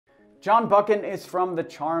John Buchan is from the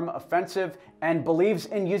Charm Offensive and believes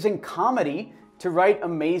in using comedy to write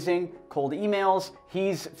amazing cold emails.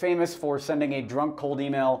 He's famous for sending a drunk cold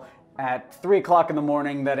email at 3 o'clock in the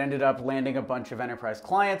morning that ended up landing a bunch of enterprise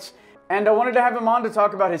clients. And I wanted to have him on to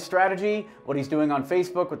talk about his strategy, what he's doing on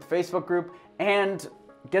Facebook with the Facebook group, and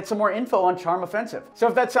get some more info on Charm Offensive. So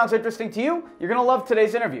if that sounds interesting to you, you're gonna love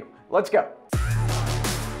today's interview. Let's go.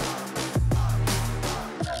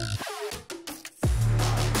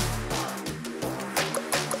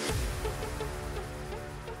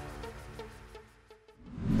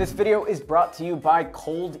 This video is brought to you by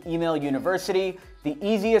Cold Email University, the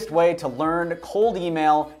easiest way to learn cold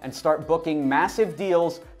email and start booking massive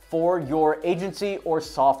deals for your agency or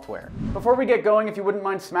software. Before we get going, if you wouldn't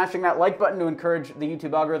mind smashing that like button to encourage the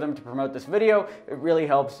YouTube algorithm to promote this video, it really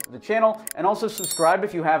helps the channel. And also subscribe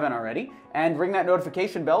if you haven't already, and ring that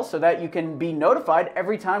notification bell so that you can be notified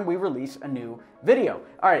every time we release a new video.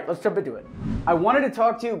 All right, let's jump into it. I wanted to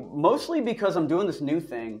talk to you mostly because I'm doing this new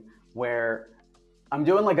thing where I'm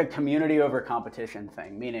doing like a community over competition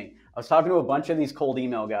thing, meaning I was talking to a bunch of these cold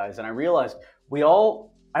email guys and I realized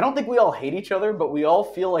I don't think we all hate each other, but we all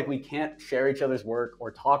feel like we can't share each other's work or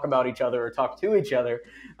talk about each other or talk to each other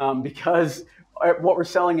because what we're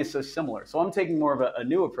selling is so similar. So I'm taking more of a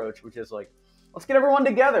new approach, which is like, let's get everyone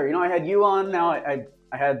together. You know, I had you on, now I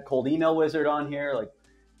had Cold Email Wizard on here, like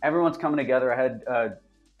everyone's coming together. I had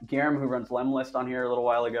Guillermo, who runs Lemlist, on here a little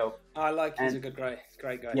while ago. I like him. He's a good, great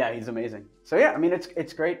guy. Yeah, he's amazing. So yeah, I mean,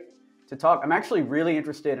 it's great to talk. I'm actually really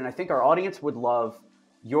interested, and I think our audience would love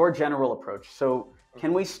your general approach. So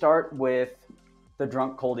can we start with the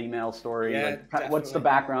drunk cold email story? Yeah, like, definitely. What's the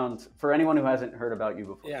background for anyone who hasn't heard about you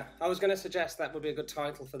before? Yeah, I was going to suggest that would be a good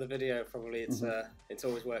title for the video. Probably it's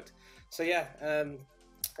always worked. So yeah,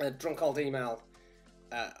 drunk cold email.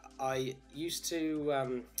 I used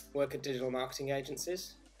to work at digital marketing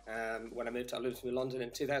agencies. When I moved to London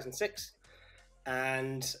in 2006,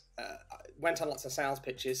 and I went on lots of sales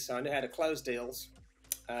pitches, so I knew how to close deals,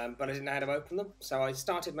 but I didn't know how to open them. So I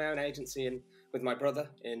started my own agency with my brother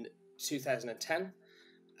in 2010,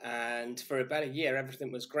 and for about a year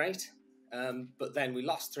everything was great, but then we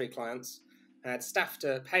lost 3 clients, I had staff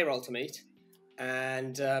to payroll to meet,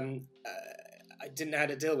 and I didn't know how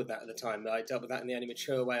to deal with that at the time. I dealt with that in the only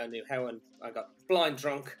mature way I knew how, and I got blind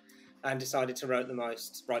drunk and decided to write the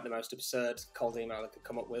most absurd cold email I could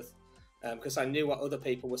come up with, because I knew what other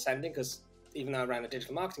people were sending, because even though I ran a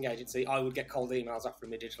digital marketing agency, I would get cold emails offering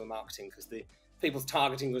me digital marketing because the people's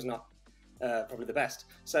targeting was not probably the best.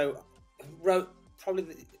 So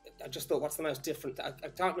I just thought, what's the most different? I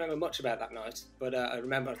can't remember much about that night, but I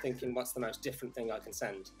remember thinking, what's the most different thing I can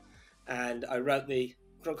send? And I wrote the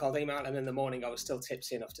drunk cold email, and in the morning I was still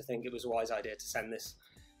tipsy enough to think it was a wise idea to send this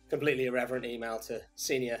completely irreverent email to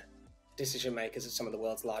senior decision makers at some of the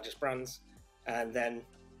world's largest brands. And then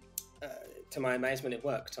to my amazement, it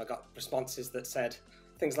worked. I got responses that said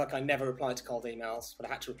things like, I never replied to cold emails, but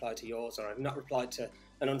I had to reply to yours, or I've not replied to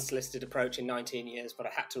an unsolicited approach in 19 years, but I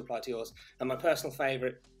had to reply to yours. And my personal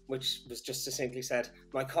favorite, which was just succinctly said,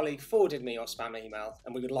 my colleague forwarded me your spam email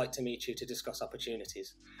and we would like to meet you to discuss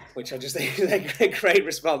opportunities, which I just think is a great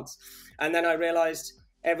response. And then I realized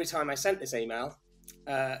every time I sent this email,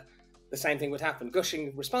 the same thing would happen,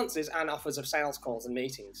 gushing responses and offers of sales calls and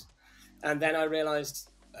meetings. And then I realized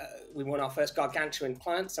we won our first gargantuan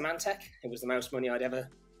client, Symantec. It was the most money I'd ever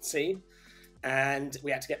seen. And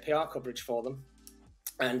we had to get PR coverage for them.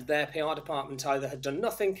 And their PR department either had done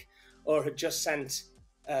nothing or had just sent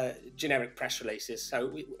generic press releases.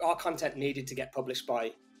 So our content needed to get published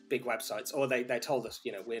by big websites, or they told us,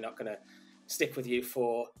 you know, we're not going to stick with you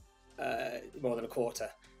for more than a quarter.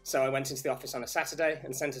 So I went into the office on a Saturday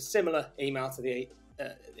and sent a similar email to the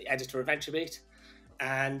editor of VentureBeat,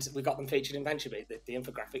 and we got them featured in VentureBeat, the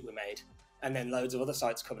infographic we made, and then loads of other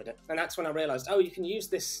sites covered it. And that's when I realized, oh, you can use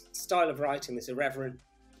this style of writing, this irreverent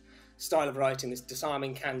style of writing, this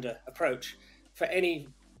disarming candor approach for any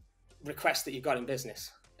request that you've got in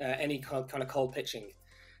business, any kind of cold pitching.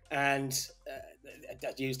 And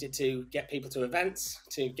I used it to get people to events,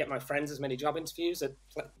 to get my friends as many job interviews,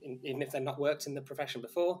 even if they've not worked in the profession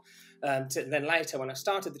before. Then later, when I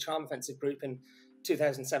started the Charm Offensive group in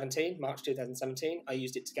 2017, March 2017, I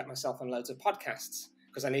used it to get myself on loads of podcasts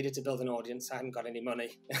because I needed to build an audience. I hadn't got any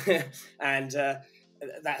money. And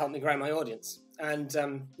that helped me grow my audience. And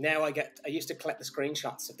now I used to collect the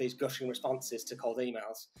screenshots of these gushing responses to cold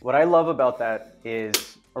emails. What I love about that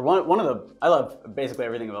is, or I love basically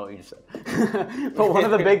everything about what you just said. But one of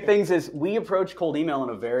the big things is we approach cold email in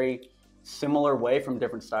a very similar way from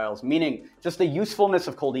different styles, meaning just the usefulness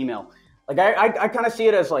of cold email. Like I kind of see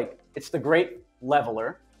it as like, it's the great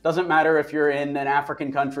leveler, Doesn't matter if you're in an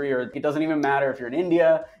African country, or it doesn't even matter if you're in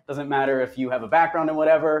India. Doesn't matter if you have a background in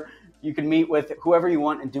whatever. You can meet with whoever you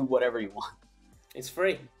want and do whatever you want. It's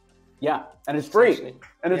free. Yeah, and it's free.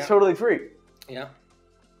 And it's totally free. Yeah.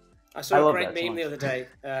 I saw a great meme the other day.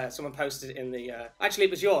 Someone posted it in the... Actually,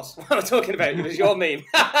 it was yours. What I'm talking about. It was your meme.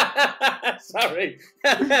 Sorry.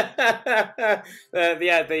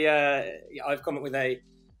 I've come up with a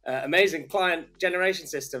amazing client generation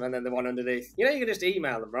system, and then the one underneath. You know, you can just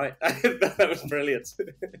email them, right? That was brilliant.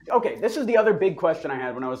 Okay, this is the other big question I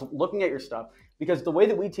had when I was looking at your stuff, because the way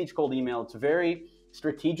that we teach cold email, it's very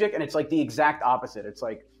strategic, and it's like the exact opposite. It's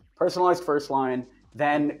like personalized first line,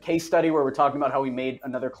 then case study where we're talking about how we made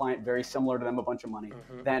another client very similar to them a bunch of money,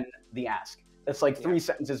 then the ask. That's like 3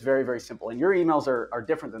 sentences, very, very simple. And your emails are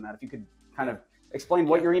different than that. If you could kind of explain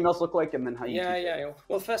what your emails look like and then how you teach it.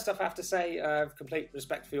 Well, first off, I have to say I have complete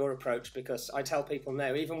respect for your approach, because I tell people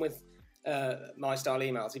now, even with my style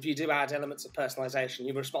emails, if you do add elements of personalization,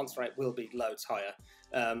 your response rate will be loads higher.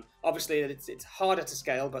 Obviously, it's harder to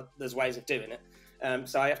scale, but there's ways of doing it.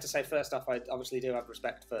 So I have to say, first off, I obviously do have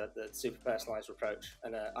respect for the super personalized approach,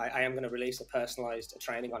 and I am going to release a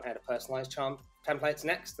training on how to personalize charm templates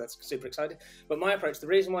next. That's super exciting. But my approach, the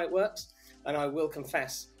reason why it works, and I will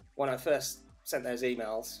confess, when I first sent those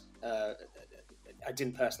emails, I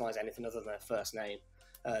didn't personalize anything other than their first name.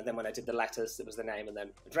 Then when I did the letters, it was the name and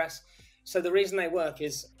then address. So the reason they work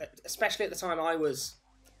is, especially at the time I was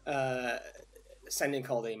sending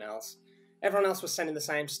cold emails, everyone else was sending the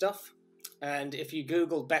same stuff. And if you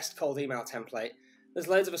Google best cold email template, there's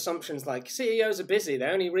loads of assumptions like CEOs are busy, they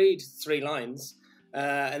only read 3 lines,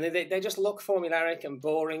 and they just look formulaic and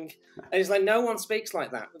boring. And it's like, no one speaks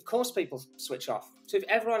like that. Of course people switch off. So if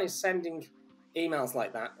everyone is sending emails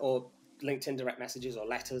like that, or LinkedIn direct messages or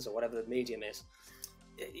letters or whatever the medium is,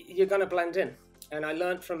 you're going to blend in. And I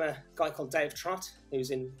learned from a guy called Dave Trott,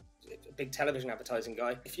 who's a big television advertising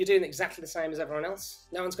guy. If you're doing exactly the same as everyone else,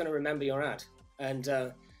 no one's going to remember your ad. And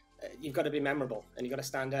you've got to be memorable, and you've got to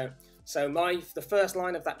stand out. So the first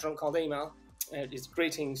line of that drunk cold email is,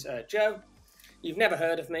 greetings, Joe. You've never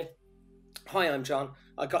heard of me. Hi, I'm John.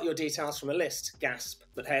 I got your details from a list. Gasp.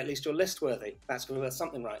 But hey, at least you're list worthy. That's worth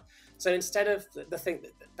something, right? So instead of the thing,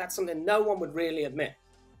 that's something no one would really admit,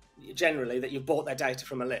 generally, that you bought their data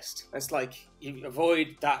from a list. It's like, you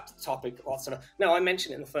avoid that topic whatsoever. No, I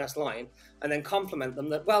mention it in the first line and then compliment them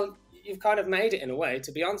that, well, you've kind of made it in a way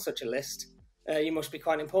to be on such a list. You must be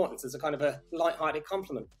quite important. There's a kind of a light-hearted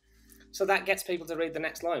compliment. So that gets people to read the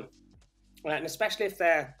next line. And especially if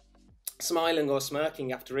they're smiling or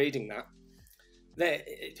smirking after reading that,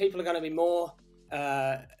 people are going to be more,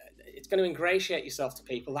 it's going to ingratiate yourself to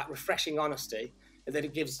people, that refreshing honesty, that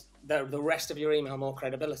it gives the rest of your email more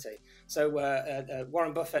credibility. So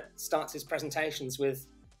Warren Buffett starts his presentations with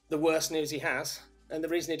the worst news he has. And the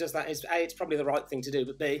reason he does that is, A, it's probably the right thing to do,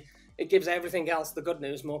 but B, it gives everything else, the good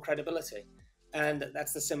news, more credibility. And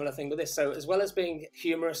that's the similar thing with this. So as well as being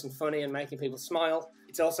humorous and funny and making people smile,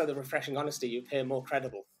 it's also the refreshing honesty. You appear more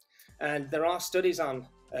credible. And there are studies on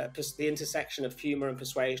the intersection of humor and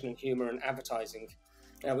persuasion and humor and advertising,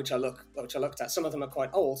 which I looked at. Some of them are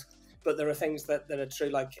quite old, but there are things that are true,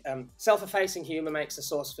 like self-effacing humor makes the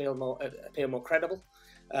source appear more credible.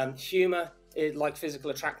 Humor is like physical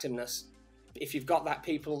attractiveness. If you've got that,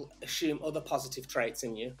 people assume other positive traits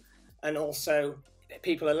in you. And also,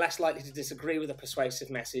 people are less likely to disagree with a persuasive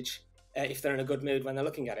message if they're in a good mood when they're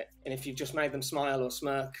looking at it. And if you've just made them smile or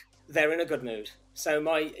smirk, they're in a good mood. So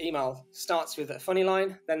my email starts with a funny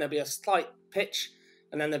line, then there'll be a slight pitch,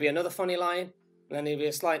 and then there'll be another funny line, and then there'll be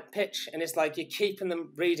a slight pitch. And it's like you're keeping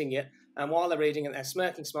them reading it, and while they're reading it, they're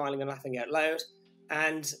smirking, smiling, and laughing out loud.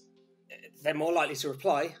 And they're more likely to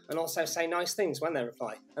reply and also say nice things when they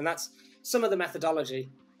reply. And that's some of the methodology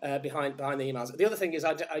behind the emails. The other thing is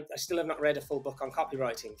I still have not read a full book on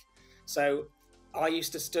copywriting. So I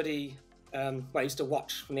used to study, I used to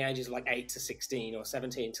watch from the ages of like 8 to 16 or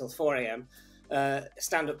 17 till 4 a.m.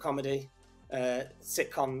 Stand-up comedy,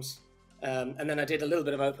 sitcoms, and then I did a little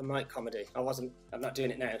bit of open mic comedy. I'm not doing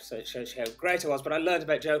it now, so it shows you how great I was, but I learned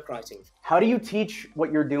about joke writing. How do you teach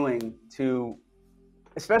what you're doing to,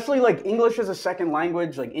 especially like English as a second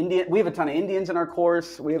language, like Indian? We have a ton of Indians in our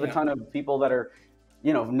course. We have a ton of people that are,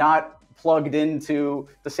 not plugged into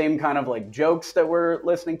the same kind of like jokes that we're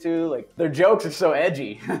listening to. Like their jokes are so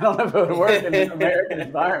edgy. I don't know if it would work in an American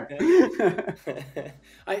environment.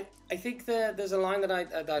 I think there's a line that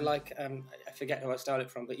I like. I forget who I stole it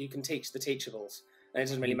from, but you can teach the teachables, and it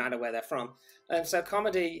doesn't really matter where they're from. And so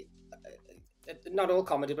comedy, not all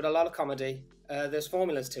comedy, but a lot of comedy, there's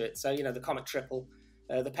formulas to it. So the comic triple,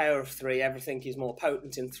 the power of 3, everything is more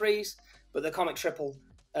potent in 3s, but the comic triple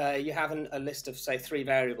you have a list of, say, 3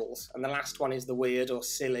 variables, and the last one is the weird or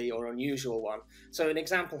silly or unusual one. So an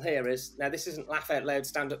example here is, now this isn't laugh out loud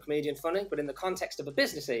stand-up comedian funny, but in the context of a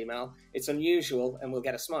business email, it's unusual and we'll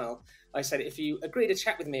get a smile. I said, if you agree to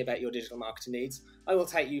chat with me about your digital marketing needs, I will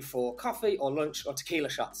take you for coffee or lunch or tequila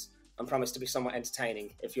shots and promise to be somewhat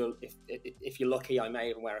entertaining. If you're lucky, I may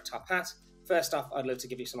even wear a top hat. First off, I'd love to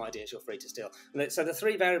give you some ideas you're free to steal. So the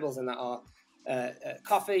 3 variables in that are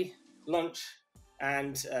coffee, lunch,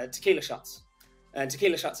 and tequila shots. And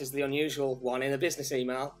tequila shots is the unusual one in a business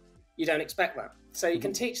email. You don't expect that. So you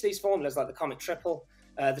can teach these formulas like the comic triple,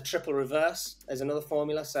 the triple reverse is another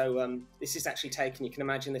formula. So this is actually taken, you can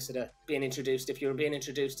imagine this being introduced, if you're being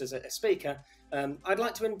introduced as a speaker. I'd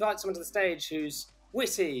like to invite someone to the stage who's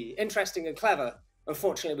witty, interesting and clever.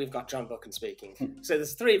 Unfortunately, we've got John Buchan speaking. So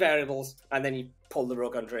there's 3 variables, and then you pull the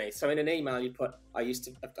rug underneath. So in an email, you put, I've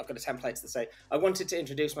got a template to say, I wanted to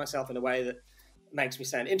introduce myself in a way that makes me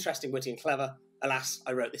sound interesting, witty, and clever. Alas,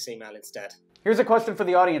 I wrote this email instead. Here's a question for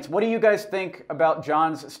the audience. What do you guys think about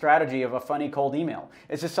John's strategy of a funny cold email?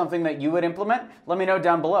 Is this something that you would implement? Let me know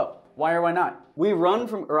down below. Why or why not?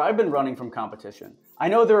 I've been running from competition. I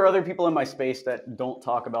know there are other people in my space that don't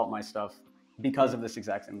talk about my stuff because of this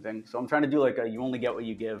exact same thing. So I'm trying to do like a you only get what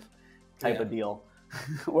you give type of deal.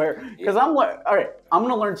 Because I'm like, all right, I'm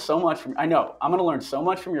going to learn so much I'm going to learn so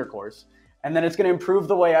much from your course, and then it's going to improve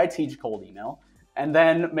the way I teach cold email. And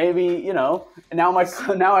then maybe, now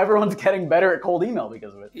everyone's getting better at cold email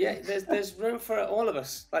because of it. Yeah, there's room for all of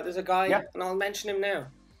us. Like there's a guy, and I'll mention him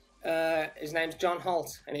now. His name's John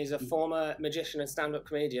Holt, and he's a former magician and stand-up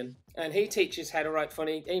comedian. And he teaches how to write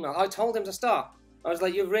funny email. I told him to start. I was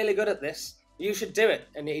like, you're really good at this. You should do it.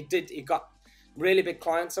 And he did. He got really big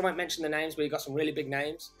clients. I won't mention the names, but he got some really big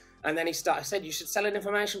names. And then I said, you should sell an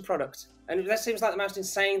information product. And that seems like the most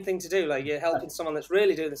insane thing to do. Like you're helping someone that's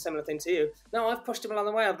really doing a similar thing to you. No, I've pushed him along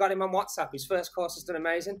the way. I've got him on WhatsApp. His first course has done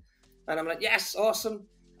amazing. And I'm like, yes, awesome.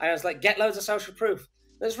 And I was like, get loads of social proof.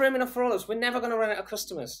 There's room enough for all of us. We're never going to run out of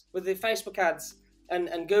customers with the Facebook ads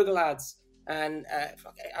and Google ads. And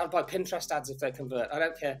I'll buy Pinterest ads if they convert. I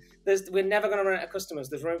don't care. We're never going to run out of customers.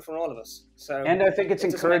 There's room for all of us. So, and I think it's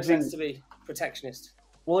encouraging make sense to be protectionist.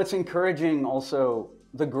 Well, it's encouraging also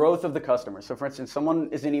the growth of the customer. So for instance, someone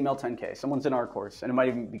is in Email 10K, someone's in our course, and it might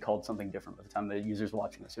even be called something different by the time the user's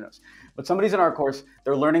watching this, who knows. But somebody's in our course,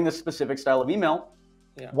 they're learning this specific style of email.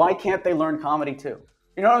 Yeah. Why can't they learn comedy too?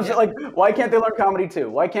 You know what I'm saying? Like, why can't they learn comedy too?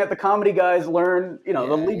 Why can't the comedy guys learn,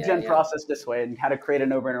 the lead gen process this way and how to create a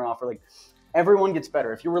no-brainer offer? Like, everyone gets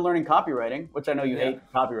better. If you were learning copywriting, which I know you hate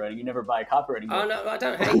copywriting, you never buy a copywriting book. Oh, no, I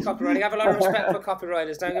don't hate copywriting. I have a lot of respect for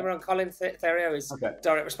copywriters. Don't get me wrong, Colin Therio is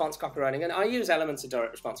direct response copywriting, and I use elements of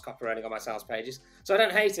direct response copywriting on my sales pages. So I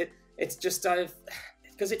don't hate it. It's just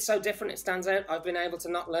because it's so different, it stands out. I've been able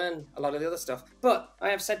to not learn a lot of the other stuff. But I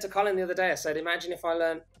have said to Colin the other day, I said, imagine if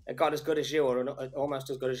I got as good as you or almost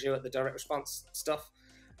as good as you at the direct response stuff.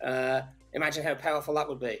 Imagine how powerful that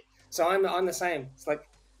would be. So I'm the same. It's like,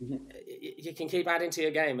 you can keep adding to your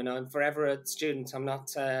game, and I'm forever a student. I'm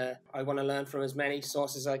not. I want to learn from as many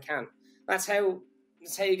sources as I can. That's how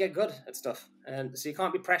you get good at stuff. And so you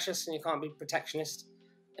can't be precious and you can't be protectionist.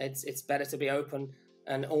 It's better to be open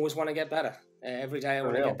and always want to get better. Every day I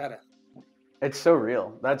want to get better. It's so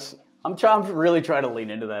real. I'm really trying to lean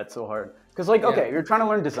into that so hard because you're trying to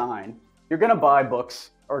learn design. You're gonna buy books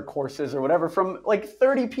or courses or whatever from like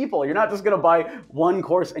 30 people. You're not just going to buy one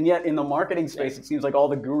course. And yet in the marketing space, it seems like all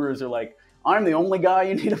the gurus are like, I'm the only guy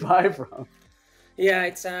you need to buy from. Yeah,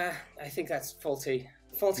 it's, I think that's faulty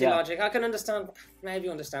logic. I can maybe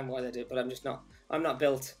understand why they do it, but I'm not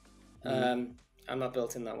built. I'm not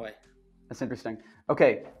built in that way. That's interesting.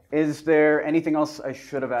 Okay. Is there anything else I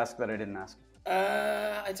should have asked that I didn't ask?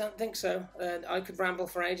 I don't think so. I could ramble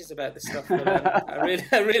for ages about this stuff, but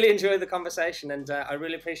I really enjoyed the conversation, and I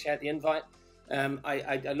really appreciate the invite.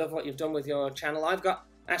 I love what you've done with your channel. I've got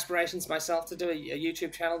aspirations myself to do a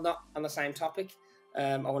YouTube channel, not on the same topic.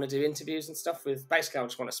 I want to do interviews and stuff with, basically I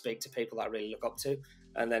just want to speak to people that I really look up to,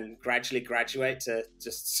 and then gradually graduate to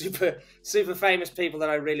just super famous people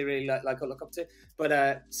that I really look up to.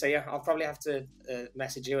 But so yeah, I'll probably have to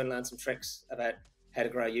message you and learn some tricks about how to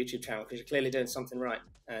grow a YouTube channel, because you're clearly doing something right.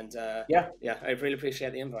 And yeah, I really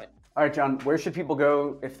appreciate the invite. All right, John, where should people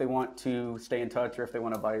go if they want to stay in touch or if they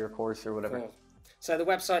want to buy your course or whatever? Cool. So the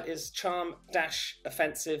website is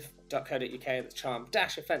charm-offensive.co.uk. That's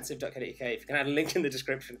charm-offensive.co.uk. If you can add a link in the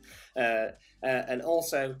description. And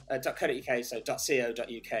also .co.uk, so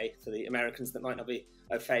 .co.uk for the Americans that might not be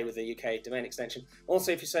au fait with the UK domain extension.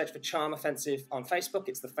 Also, if you search for Charm Offensive on Facebook,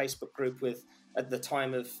 it's the Facebook group with, at the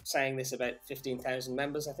time of saying this, about 15,000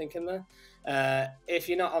 members, I think, in there. If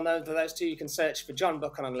you're not on those two, you can search for John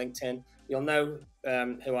Buchan on LinkedIn. You'll know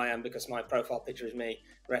who I am because my profile picture is me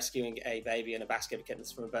rescuing a baby in a basket of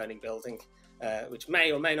kittens from a burning building, which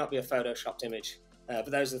may or may not be a photoshopped image. But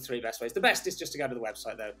those are the three best ways. The best is just to go to the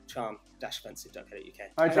website, though, charm-offensive.co.uk.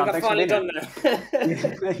 All right, John, I've finally done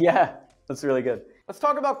that. Yeah, that's really good. Let's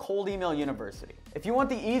talk about Cold Email University. If you want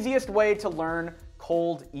the easiest way to learn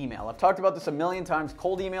cold email, I've talked about this a million times.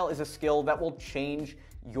 Cold email is a skill that will change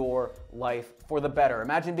your life for the better.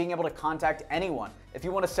 Imagine being able to contact anyone. If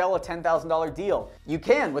you want to sell a $10,000 deal, you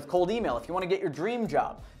can with cold email. If you want to get your dream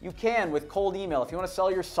job, you can with cold email. If you want to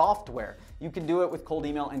sell your software, you can do it with cold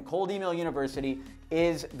email, and Cold Email University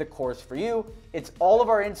is the course for you. It's all of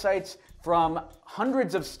our insights from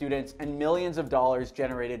hundreds of students and millions of dollars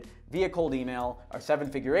generated via cold email. Our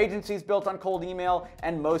 7-figure agency is built on cold email,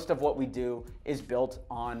 and most of what we do is built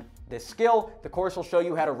on this skill. The course will show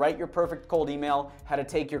you how to write your perfect cold email, how to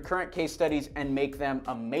take your current case studies and make them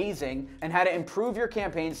amazing, and how to improve your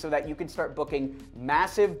campaigns so that you can start booking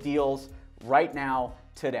massive deals right now,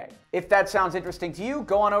 today. If that sounds interesting to you,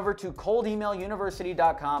 go on over to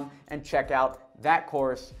coldemailuniversity.com and check out that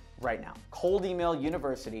course right now.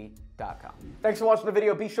 coldemailuniversity.com. Thanks for watching the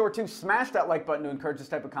video. Be sure to smash that like button to encourage this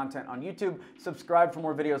type of content on YouTube. Subscribe for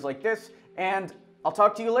more videos like this, and I'll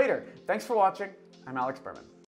talk to you later. Thanks for watching. I'm Alex Berman.